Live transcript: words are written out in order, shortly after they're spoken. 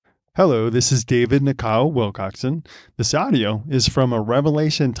Hello, this is David Nakao Wilcoxon. This audio is from a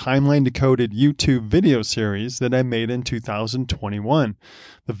Revelation Timeline Decoded YouTube video series that I made in 2021.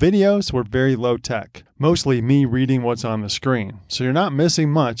 The videos were very low tech, mostly me reading what's on the screen, so you're not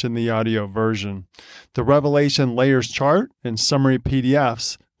missing much in the audio version. The Revelation Layers chart and summary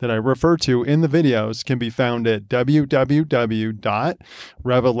PDFs that I refer to in the videos can be found at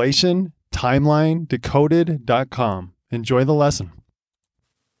www.revelationtimelinedecoded.com. Enjoy the lesson.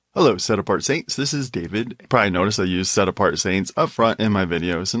 Hello, Set Apart Saints. This is David. You probably noticed I use Set Apart Saints up front in my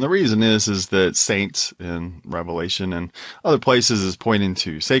videos. And the reason is that saints in Revelation and other places is pointing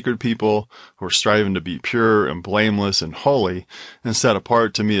to sacred people who are striving to be pure and blameless and holy. And set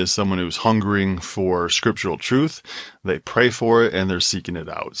apart to me is someone who's hungering for scriptural truth. They pray for it and they're seeking it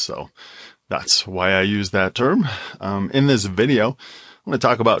out. So that's why I use that term. In this video, I'm going to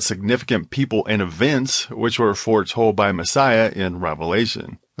talk about significant people and events which were foretold by Messiah in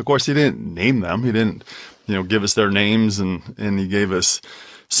Revelation. Of course, he didn't name them. He didn't, give us their names and he gave us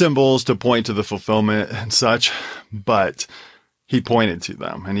symbols to point to the fulfillment and such, but he pointed to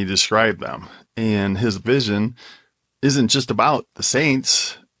them and he described them. And his vision isn't just about the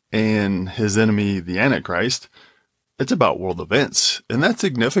saints and his enemy, the Antichrist. It's about world events, and that's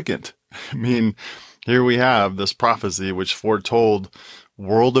significant. I mean, here we have this prophecy which foretold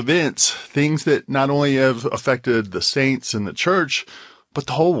world events, things that not only have affected the saints and the church, but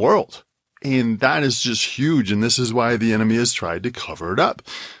the whole world. And that is just huge. And this is why the enemy has tried to cover it up,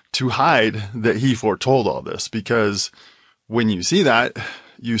 to hide that he foretold all this. Because when you see that,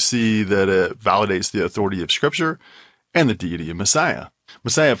 you see that it validates the authority of Scripture and the deity of Messiah.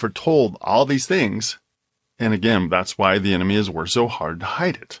 Messiah foretold all these things. And again, that's why the enemy has worked so hard to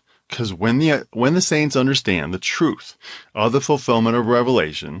hide it. Because when the saints understand the truth of the fulfillment of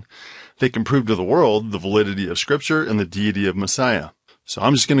Revelation, they can prove to the world the validity of Scripture and the deity of Messiah. So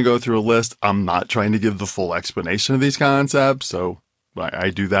I'm just going to go through a list. I'm not trying to give the full explanation of these concepts. So I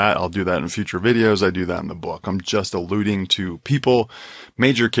do that. I'll do that in future videos. I do that in the book. I'm just alluding to people,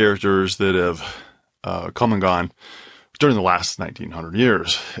 major characters that have come and gone during the last 1900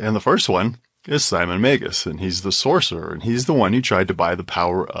 years. And the first one is Simon Magus, and he's the sorcerer, and he's the one who tried to buy the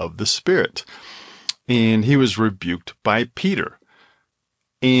power of the Spirit. And he was rebuked by Peter.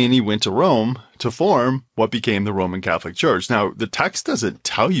 And he went to Rome to form what became the Roman Catholic Church. Now, the text doesn't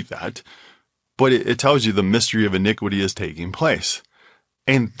tell you that, but it tells you the mystery of iniquity is taking place.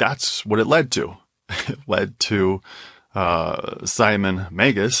 And that's what it led to. It led to Simon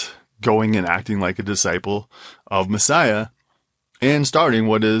Magus going and acting like a disciple of Messiah and starting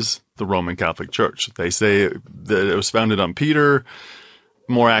what is the Roman Catholic Church. They say that it was founded on Peter.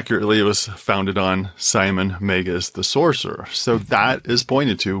 More accurately, it was founded on Simon Magus, the sorcerer. So that is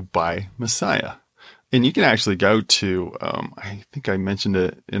pointed to by Messiah. And you can actually go to, I think I mentioned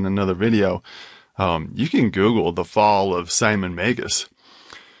it in another video. You can Google the fall of Simon Magus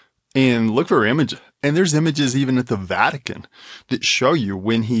and look for images. And there's images even at the Vatican that show you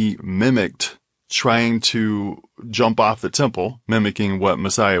when he mimicked trying to jump off the temple, mimicking what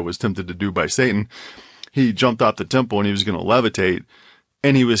Messiah was tempted to do by Satan. He jumped off the temple and he was going to levitate,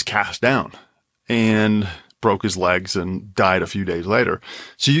 and he was cast down and broke his legs and died a few days later.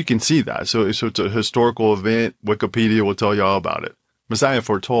 So you can see that. So it's a historical event. Wikipedia will tell you all about it. Messiah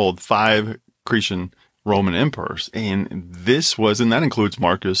foretold 5 Grecian Roman emperors, and that includes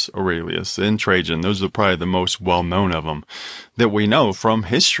Marcus Aurelius and Trajan. Those are probably the most well-known of them that we know from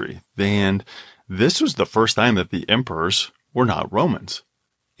history. And this was the first time that the emperors were not Romans.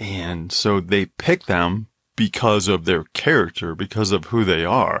 And so they picked them because of their character, because of who they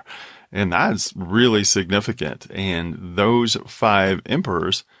are. And that's really significant. And those 5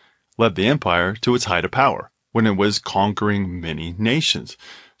 emperors led the empire to its height of power when it was conquering many nations.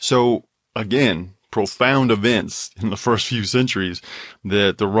 So again, profound events in the first few centuries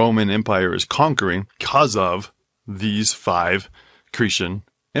that the Roman Empire is conquering because of these 5 Grecian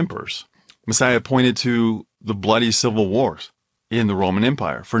emperors. Messiah pointed to the bloody civil wars in the Roman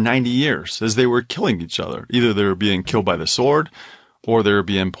Empire for 90 years as they were killing each other. Either they were being killed by the sword or they were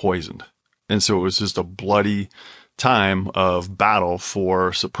being poisoned. And so it was just a bloody time of battle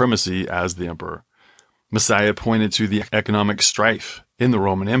for supremacy as the emperor. Messiah pointed to the economic strife in the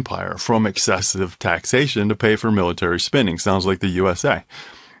Roman Empire from excessive taxation to pay for military spending. Sounds like the USA,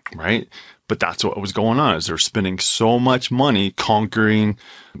 right? But that's what was going on, is they're spending so much money conquering,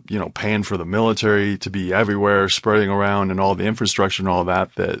 paying for the military to be everywhere, spreading around, and all the infrastructure and all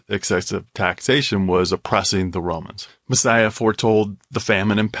that excessive taxation was oppressing the Romans. Messiah foretold the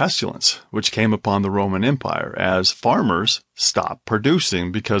famine and pestilence, which came upon the Roman Empire as farmers stopped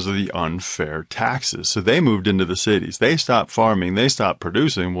producing because of the unfair taxes. So they moved into the cities. They stopped farming. They stopped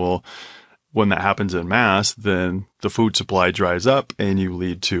producing. Well, when that happens in mass, then the food supply dries up and you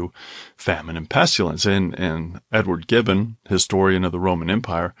lead to famine and pestilence. And Edward Gibbon, historian of the Roman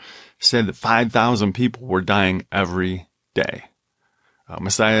Empire, said that 5,000 people were dying every day.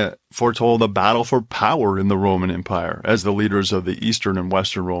 Messiah foretold a battle for power in the Roman Empire as the leaders of the Eastern and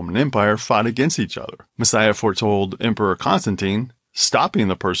Western Roman Empire fought against each other. Messiah foretold Emperor Constantine stopping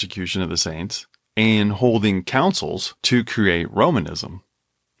the persecution of the saints and holding councils to create Romanism,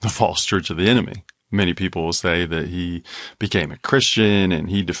 the false church of the enemy. Many people will say that he became a Christian and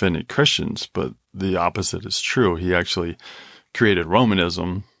he defended Christians, but the opposite is true. He actually created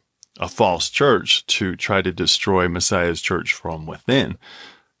Romanism, a false church, to try to destroy Messiah's church from within.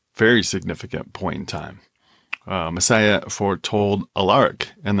 Very significant point in time. Messiah foretold Alaric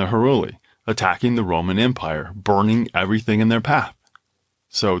and the Heruli attacking the Roman Empire, burning everything in their path.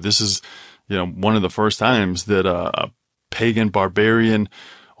 So this is, one of the first times that a pagan barbarian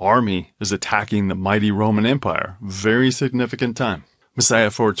army is attacking the mighty Roman Empire. Very significant time.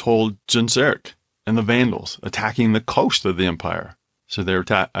 Messiah foretold Genseric and the Vandals attacking the coast of the empire. So they're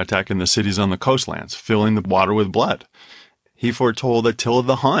attacking the cities on the coastlands, filling the water with blood. He foretold Attila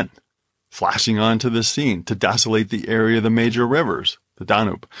the Hun flashing onto the scene to desolate the area of the major rivers, the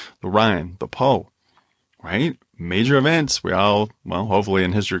Danube, the Rhine, the Po, right? Major events. We all, hopefully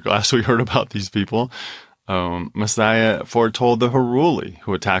in history class, we heard about these people. Messiah foretold the Heruli,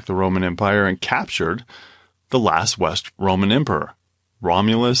 who attacked the Roman Empire and captured the last West Roman emperor,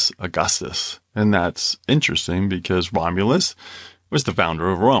 Romulus Augustus. And that's interesting because Romulus was the founder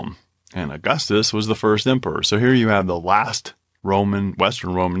of Rome and Augustus was the first emperor. So here you have the last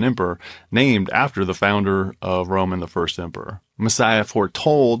Western Roman emperor named after the founder of Rome and the first emperor. Messiah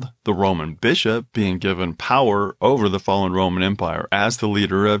foretold the Roman bishop being given power over the fallen Roman Empire as the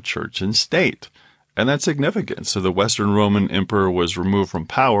leader of church and state. And that's significant. So the Western Roman emperor was removed from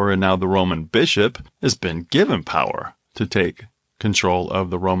power, and now the Roman bishop has been given power to take control of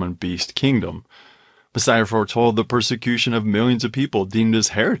the Roman beast kingdom. Messiah foretold the persecution of millions of people deemed as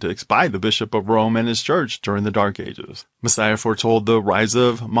heretics by the Bishop of Rome and his church during the Dark Ages. Messiah foretold the rise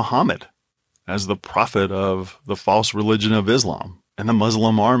of Muhammad as the prophet of the false religion of Islam and the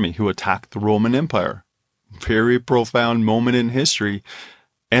Muslim army who attacked the Roman Empire. Very profound moment in history,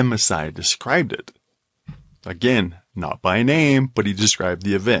 and Messiah described it. Again, not by name, but he described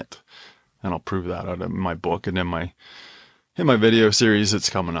the event. And I'll prove that out in my book and in my video series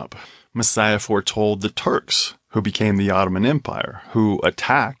that's coming up. Messiah foretold the Turks, who became the Ottoman Empire, who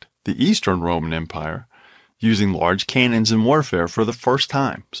attacked the Eastern Roman Empire using large cannons in warfare for the first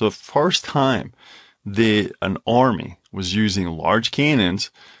time. So the first time an army was using large cannons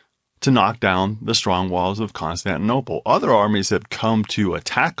to knock down the strong walls of Constantinople. Other armies had come to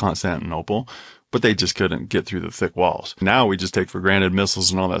attack Constantinople, but they just couldn't get through the thick walls. Now we just take for granted missiles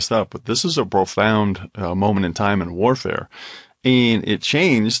and all that stuff, but this is a profound moment in time in warfare. And it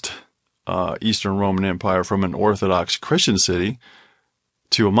changed Eastern Roman Empire from an Orthodox Christian city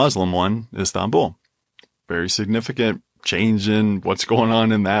to a Muslim one, Istanbul. Very significant change in what's going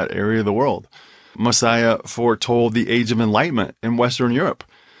on in that area of the world. Messiah foretold the Age of Enlightenment in Western Europe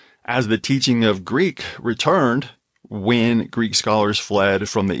as the teaching of Greek returned when Greek scholars fled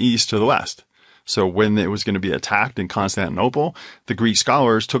from the east to the west. So when it was going to be attacked in Constantinople, the Greek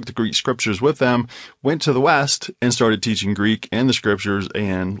scholars took the Greek scriptures with them, went to the west, and started teaching Greek and the scriptures,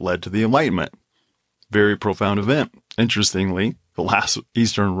 and led to the Enlightenment. Very profound event. Interestingly, the last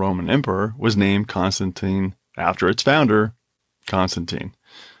Eastern Roman emperor was named Constantine after its founder, Constantine,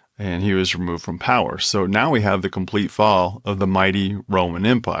 and he was removed from power. So now we have the complete fall of the mighty Roman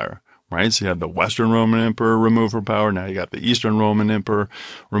Empire. Right? So you had the Western Roman Emperor removed from power. Now you got the Eastern Roman Emperor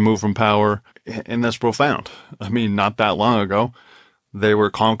removed from power. And that's profound. I mean, not that long ago, they were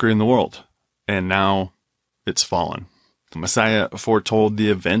conquering the world. And now it's fallen. The Messiah foretold the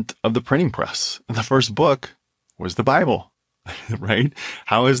event of the printing press. And the first book was the Bible. Right?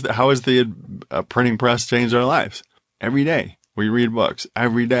 How is the printing press changed our lives? Every day we read books.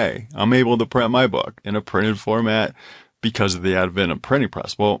 Every day I'm able to print my book in a printed format because of the advent of printing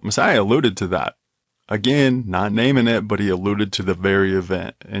press. Well, Messiah alluded to that. Again, not naming it, but he alluded to the very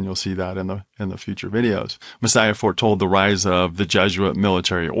event, and you'll see that in the future videos. Messiah foretold the rise of the Jesuit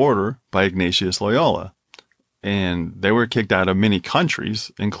military order by Ignatius Loyola. and they were kicked out of many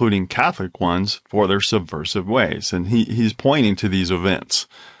countries, including Catholic ones, for their subversive ways. And he's pointing to these events.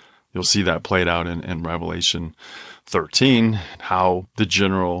 You'll see that played out in Revelation 13, how the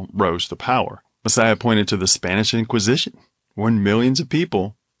general rose to power. Messiah pointed to the Spanish Inquisition, when millions of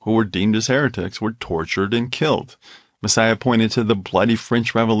people who were deemed as heretics were tortured and killed. Messiah pointed to the bloody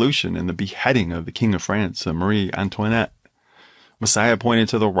French Revolution and the beheading of the King of France, Marie Antoinette. Messiah pointed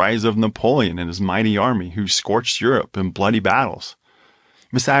to the rise of Napoleon and his mighty army who scorched Europe in bloody battles.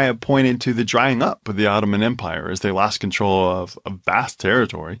 Messiah pointed to the drying up of the Ottoman Empire as they lost control of a vast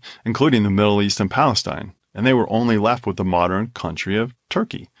territory, including the Middle East and Palestine, and they were only left with the modern country of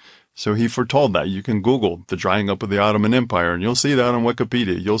Turkey. So he foretold that. You can Google the drying up of the Ottoman Empire, and you'll see that on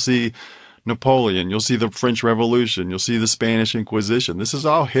Wikipedia. You'll see Napoleon, you'll see the French Revolution, you'll see the Spanish Inquisition. This is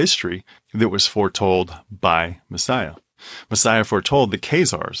all history that was foretold by Messiah. Messiah foretold the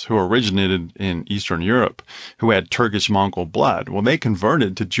Khazars, who originated in Eastern Europe, who had Turkish Mongol blood. Well, they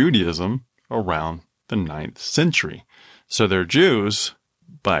converted to Judaism around the 9th century. So they're Jews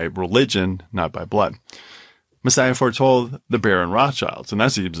by religion, not by blood. Messiah foretold the Baron Rothschilds, and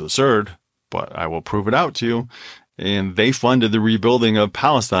that seems absurd, but I will prove it out to you. And they funded the rebuilding of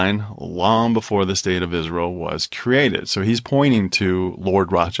Palestine long before the state of Israel was created. So he's pointing to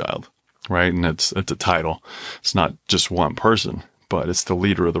Lord Rothschild. Right? And it's a title. It's not just one person, but it's the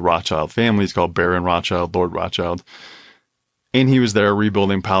leader of the Rothschild family. He's called Baron Rothschild, Lord Rothschild. And he was there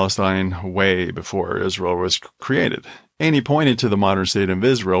rebuilding Palestine way before Israel was created. And he pointed to the modern state of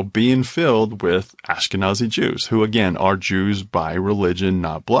Israel being filled with Ashkenazi Jews, who again are Jews by religion,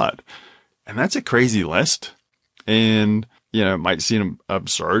 not blood. And that's a crazy list. And it might seem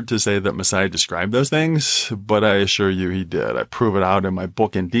absurd to say that Messiah described those things, but I assure you he did. I prove it out in my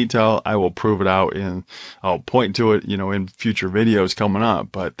book in detail. I will prove it out I'll point to it, in future videos coming up.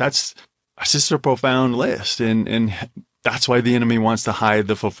 But that's just a profound list. And that's why the enemy wants to hide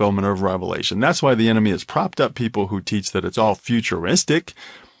the fulfillment of Revelation. That's why the enemy has propped up people who teach that it's all futuristic.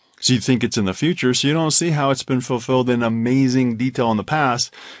 So you think it's in the future. So you don't see how it's been fulfilled in amazing detail in the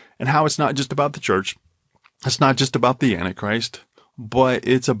past, and how it's not just about the church. It's not just about the Antichrist, but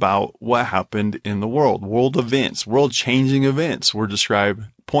it's about what happened in the world. World events, world-changing events were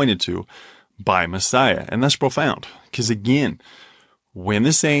pointed to by Messiah. And that's profound. Because again, when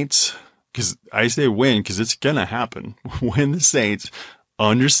the saints, because I say when, because it's going to happen. When the saints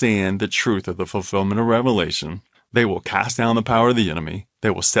understand the truth of the fulfillment of Revelation, they will cast down the power of the enemy. They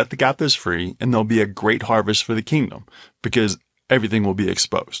will set the captives free, and there'll be a great harvest for the kingdom, because everything will be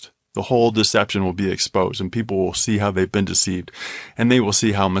exposed. The whole deception will be exposed, and people will see how they've been deceived, and they will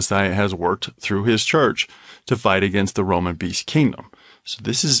see how Messiah has worked through his church to fight against the Roman beast kingdom. So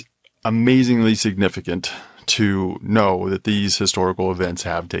this is amazingly significant to know that these historical events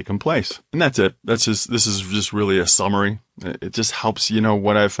have taken place. And that's it. This is just really a summary. It just helps,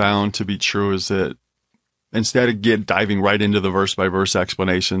 what I've found to be true is that instead of diving right into the verse by verse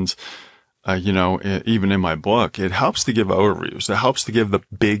explanations, even in my book, it helps to give overviews. It helps to give the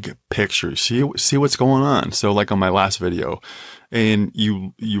big picture. See what's going on. So like on my last video, and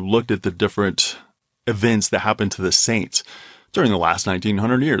you looked at the different events that happened to the saints during the last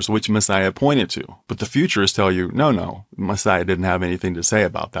 1900 years, which Messiah pointed to. But the futurists tell you, no, Messiah didn't have anything to say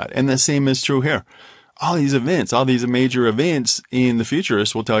about that. And the same is true here. All these events, all these major events in the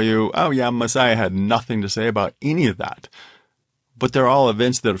futurists will tell you, oh yeah, Messiah had nothing to say about any of that. But they're all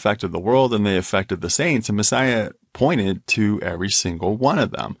events that affected the world, and they affected the saints, and Messiah pointed to every single one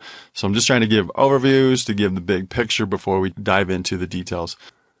of them. So I'm just trying to give overviews, to give the big picture before we dive into the details.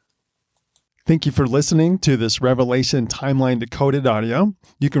 Thank you for listening to this Revelation Timeline Decoded audio.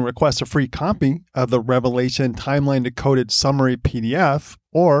 You can request a free copy of the Revelation Timeline Decoded Summary PDF,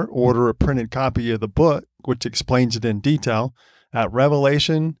 or order a printed copy of the book, which explains it in detail, at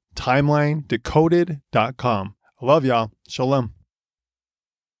revelationtimelinedecoded.com. I love y'all. Shalom.